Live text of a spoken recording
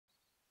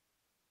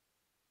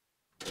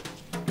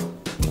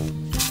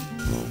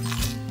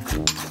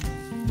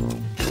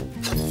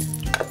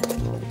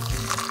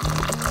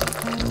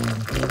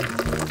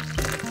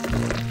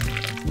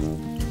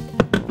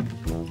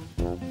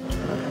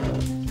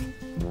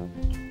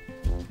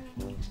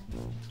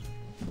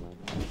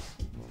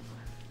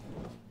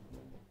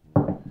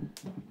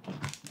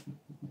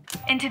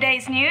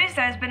today's news,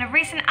 there has been a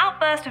recent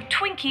outburst of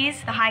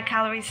Twinkies, the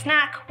high-calorie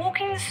snack,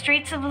 walking the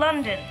streets of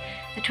London.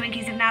 The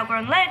Twinkies have now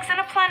grown legs and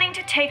are planning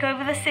to take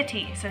over the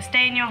city, so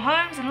stay in your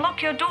homes and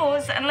lock your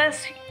doors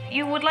unless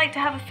you would like to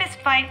have a fist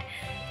fight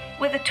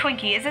with a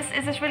Twinkie. Is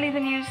this really the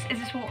news? Is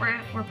this what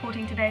we're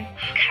reporting today?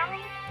 Carol,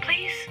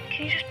 please,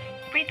 can you just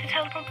read the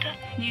teleprompter?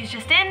 News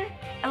just in.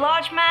 A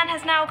large man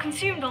has now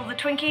consumed all the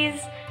Twinkies,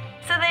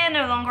 so they are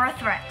no longer a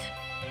threat.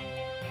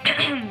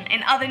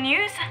 In other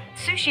news,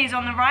 sushi is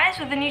on the rise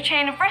with a new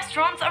chain of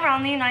restaurants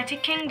around the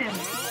United Kingdom.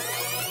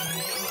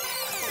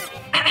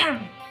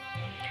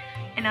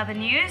 In other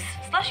news,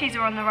 slushies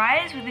are on the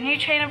rise with a new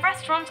chain of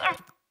restaurants. So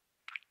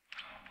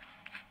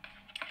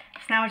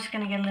now we're just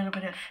going to get a little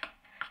bit of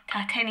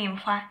titanium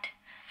plat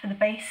for the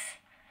base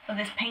of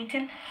this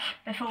painting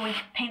before we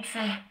paint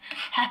some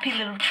happy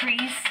little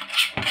trees.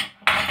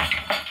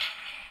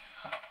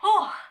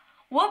 Oh,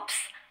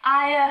 whoops!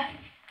 I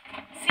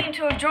seem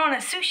to have drawn a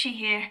sushi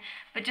here,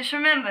 but just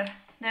remember,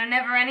 there are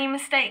never any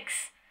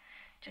mistakes,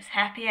 just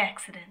happy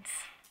accidents.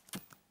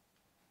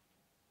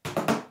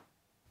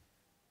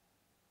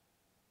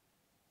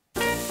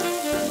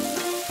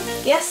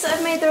 Yes,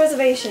 I've made the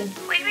reservation.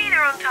 Will you be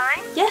there on time?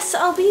 Yes,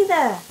 I'll be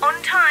there.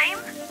 On time?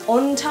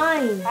 On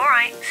time.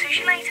 Alright,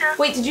 sushi later.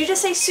 Wait, did you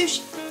just say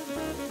sushi?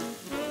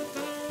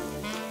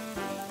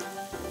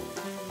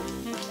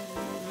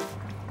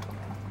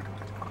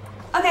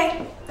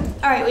 Okay.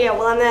 Alright, well, yeah,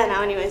 well, I'm there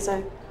now anyway,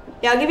 so.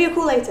 Yeah, I'll give you a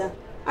call later.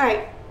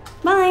 Alright.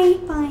 Bye.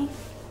 Bye.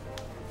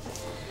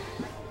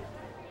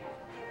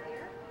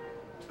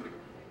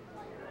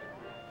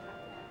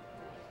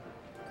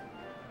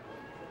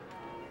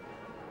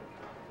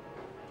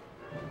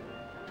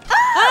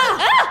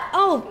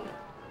 Oh,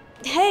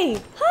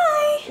 hey.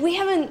 Hi. We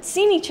haven't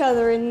seen each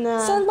other in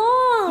So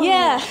long.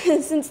 Yeah,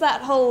 since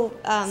that whole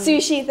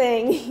sushi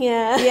thing.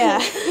 Yeah.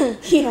 Yeah.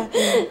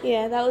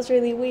 Yeah, that was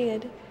really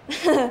weird.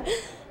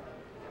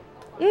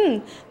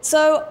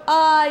 So,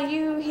 are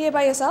you here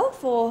by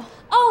yourself or?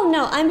 Oh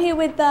no, I'm here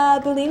with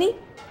Bellini.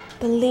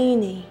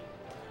 Bellini.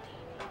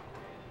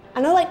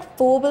 I know like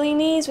 4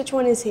 Bellinis. Which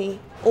one is he?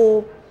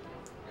 Or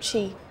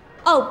she?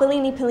 Oh,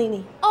 Bellini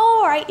Pellini.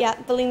 Oh, alright, yeah,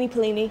 Bellini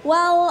Pellini.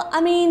 Well,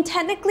 I mean,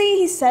 technically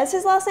he says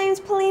his last name's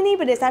Pellini,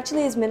 but it's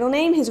actually his middle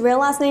name. His real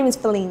last name is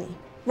Fellini.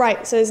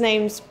 Right, so his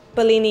name's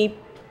Bellini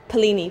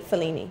Pellini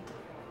Fellini.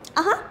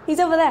 Uh-huh, he's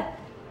over there.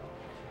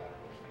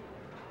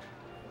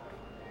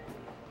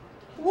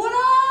 What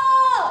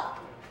up?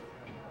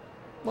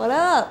 What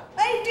up?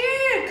 Hey,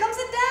 dude, come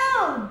sit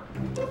down.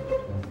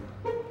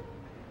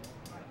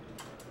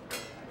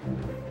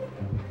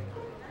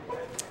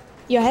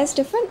 Your hair's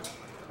different?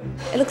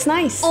 It looks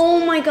nice.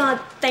 Oh my god,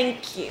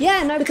 thank you.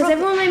 Yeah, no, because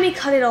everyone made me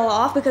cut it all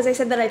off because they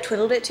said that I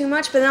twiddled it too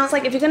much. But then I was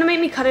like, if you're gonna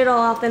make me cut it all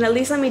off, then at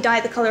least let me dye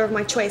it the color of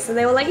my choice. So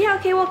they were like, yeah,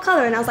 okay, what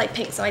color? And I was like,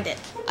 pink, so I did.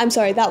 I'm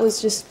sorry, that was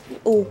just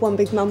all one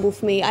big mumble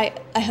for me. I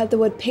heard the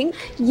word pink.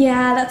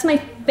 Yeah, that's my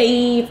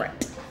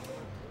favorite.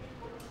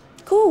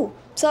 Cool.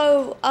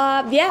 So,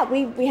 yeah,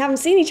 we haven't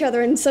seen each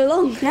other in so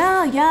long.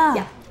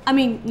 Yeah. I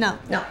mean, no.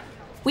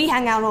 We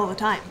hang out all the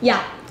time.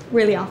 Yeah,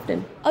 really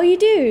often. Oh, you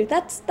do?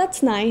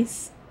 That's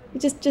nice.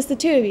 Just the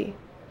two of you?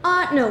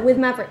 No, with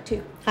Maverick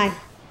too. Hi.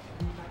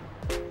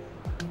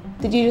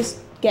 Did you just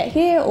get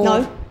here or?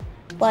 No.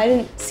 Well, I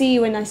didn't see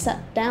you when I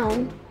sat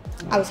down.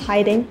 I was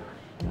hiding.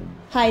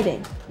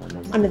 Hiding.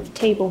 Under the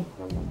table.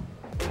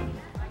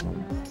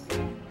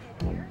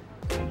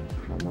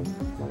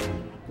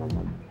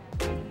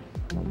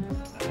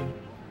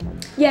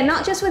 Yeah,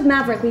 not just with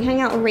Maverick, we hang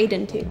out with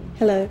Raiden too.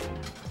 Hello.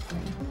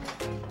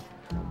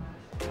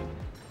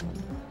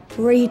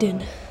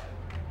 Raiden.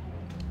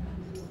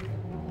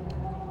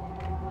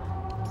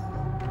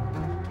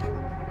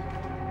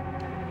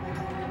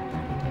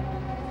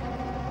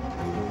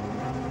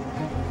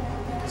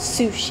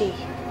 Sushi.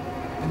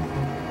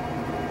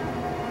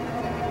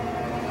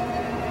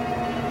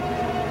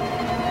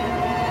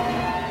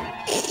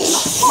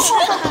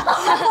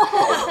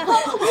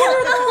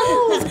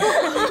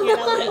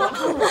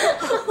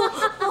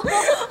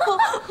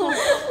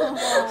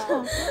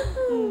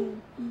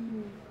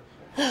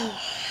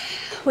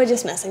 We're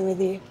just messing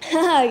with you.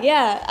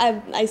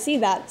 Yeah, I see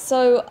that.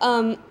 So,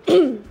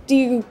 do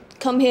you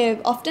come here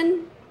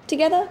often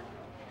together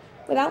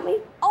without me?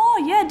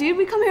 Oh yeah, dude,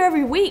 we come here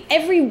every week.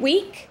 Every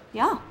week?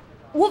 Yeah.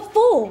 What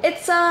for?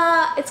 It's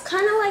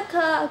kind of like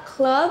a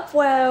club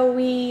where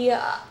we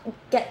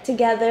get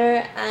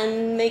together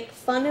and make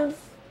fun of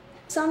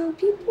some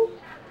people.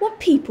 What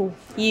people?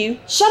 You.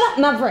 Shut up,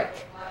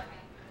 Maverick.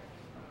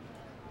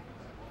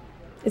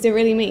 Is it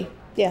really me?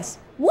 Yes.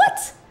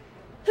 What?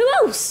 Who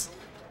else?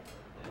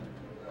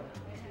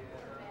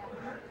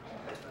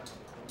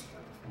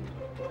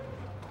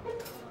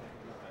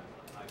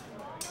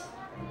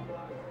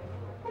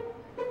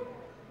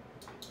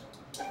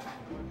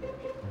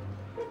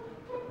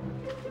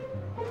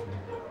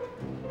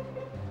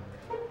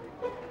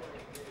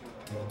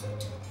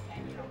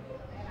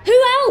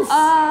 Who else?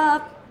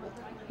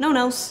 No one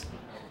else.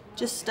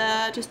 Just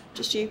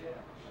you.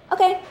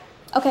 Okay.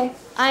 Okay,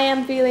 I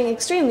am feeling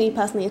extremely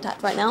personally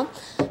attacked right now.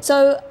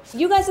 So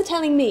you guys are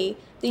telling me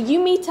that you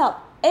meet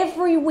up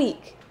every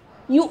week.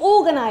 You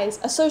organize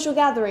a social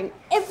gathering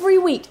every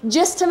week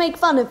just to make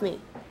fun of me.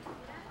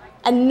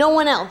 And no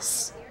one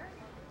else.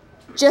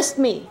 Just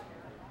me.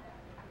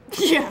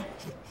 Yeah.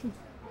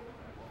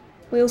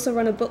 We also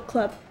run a book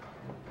club.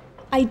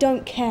 I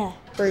don't care.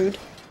 Rude.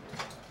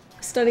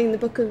 Studying the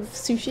book of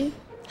sushi.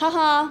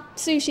 Haha,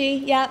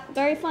 sushi, yeah,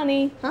 very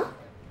funny. Huh?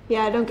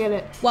 Yeah, I don't get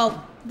it.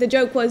 Well, the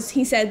joke was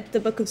he said the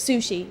book of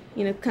sushi,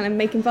 you know, kind of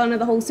making fun of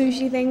the whole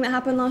sushi thing that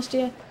happened last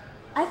year.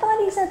 I thought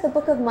he said the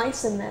book of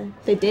mice and men.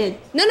 They did.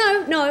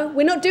 No,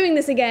 we're not doing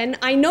this again.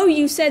 I know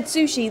you said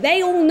sushi.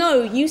 They all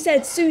know you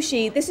said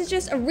sushi. This is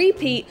just a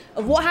repeat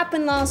of what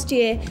happened last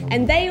year,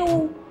 and they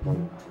all...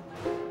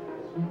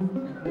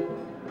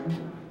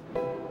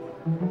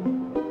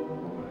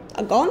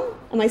 are gone?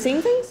 Am I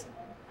seeing things?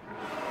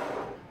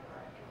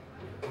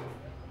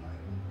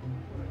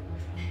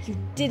 You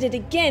did it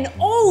again.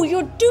 Oh,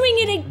 you're doing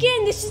it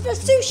again. This is the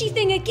sushi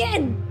thing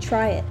again.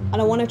 Try it. I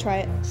don't want to try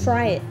it.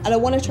 Try it. I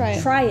don't want to try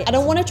it. Try it. I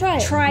don't want to try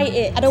it. Try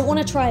it. I don't want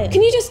to try it.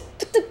 Can you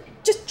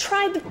just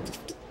try the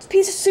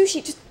piece of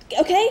sushi? Just,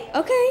 okay?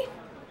 Okay.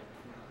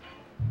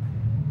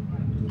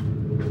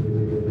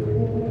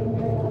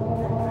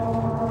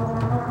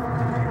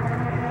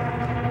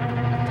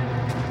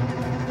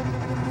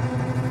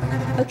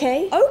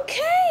 Okay.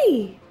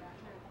 Okay.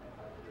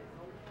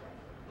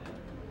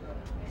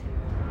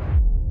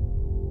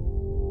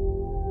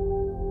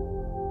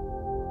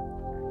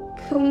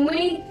 Can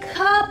we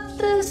cut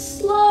the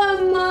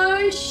slow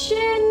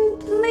motion,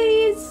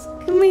 please?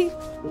 Can we?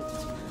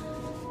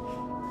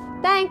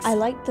 Thanks. I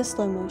like the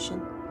slow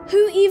motion.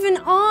 Who even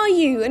are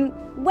you? And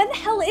where the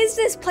hell is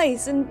this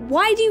place? And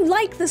why do you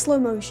like the slow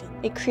motion?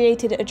 It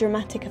created a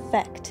dramatic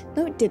effect.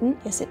 No, it didn't.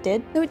 Yes, it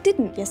did. No, it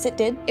didn't. Yes, it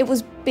did. It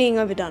was being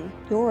overdone.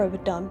 You're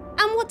overdone.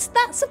 And what's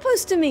that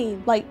supposed to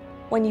mean? Like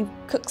when you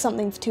cook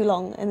something for too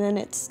long and then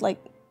it's like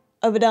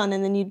overdone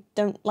and then you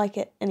don't like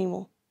it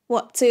anymore.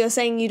 What, so you're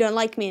saying you don't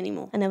like me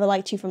anymore? I never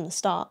liked you from the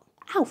start.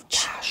 Ouch.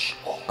 Cash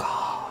or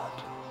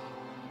God.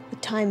 The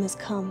time has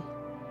come.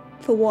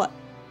 For what?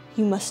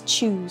 You must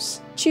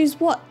choose. Choose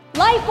what?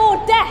 Life or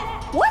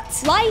death.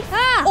 What? Life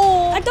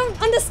or... I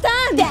don't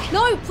understand. Death.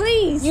 No,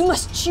 please. You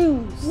must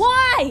choose.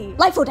 Why?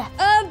 Life or death.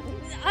 I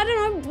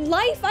don't know,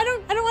 life? I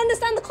don't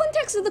understand the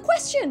context of the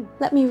question.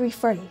 Let me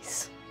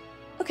rephrase.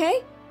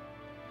 Okay.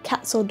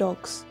 Cats or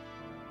dogs?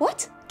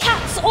 What?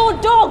 Cats or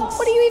dogs?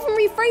 What are you even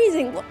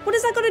rephrasing? What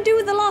has that got to do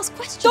with the last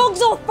question?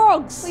 Dogs or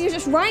frogs? Well, you're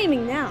just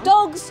rhyming now.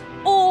 Dogs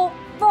or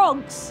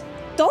frogs?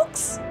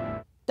 Dogs?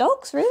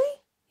 Dogs, really?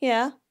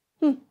 Yeah.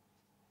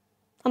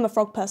 I'm a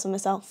frog person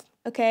myself.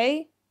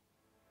 Okay.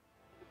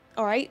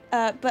 All right,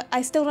 but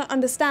I still don't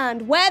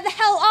understand. Where the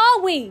hell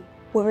are we?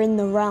 We're in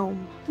the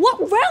realm.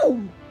 What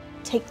realm?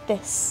 Take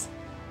this.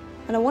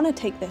 I don't want to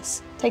take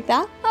this. Take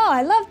that? Oh,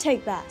 I love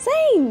take that.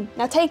 Same.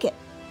 Now take it.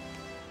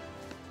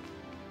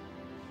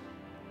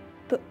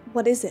 But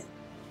what is it?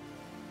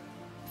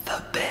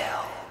 The bell.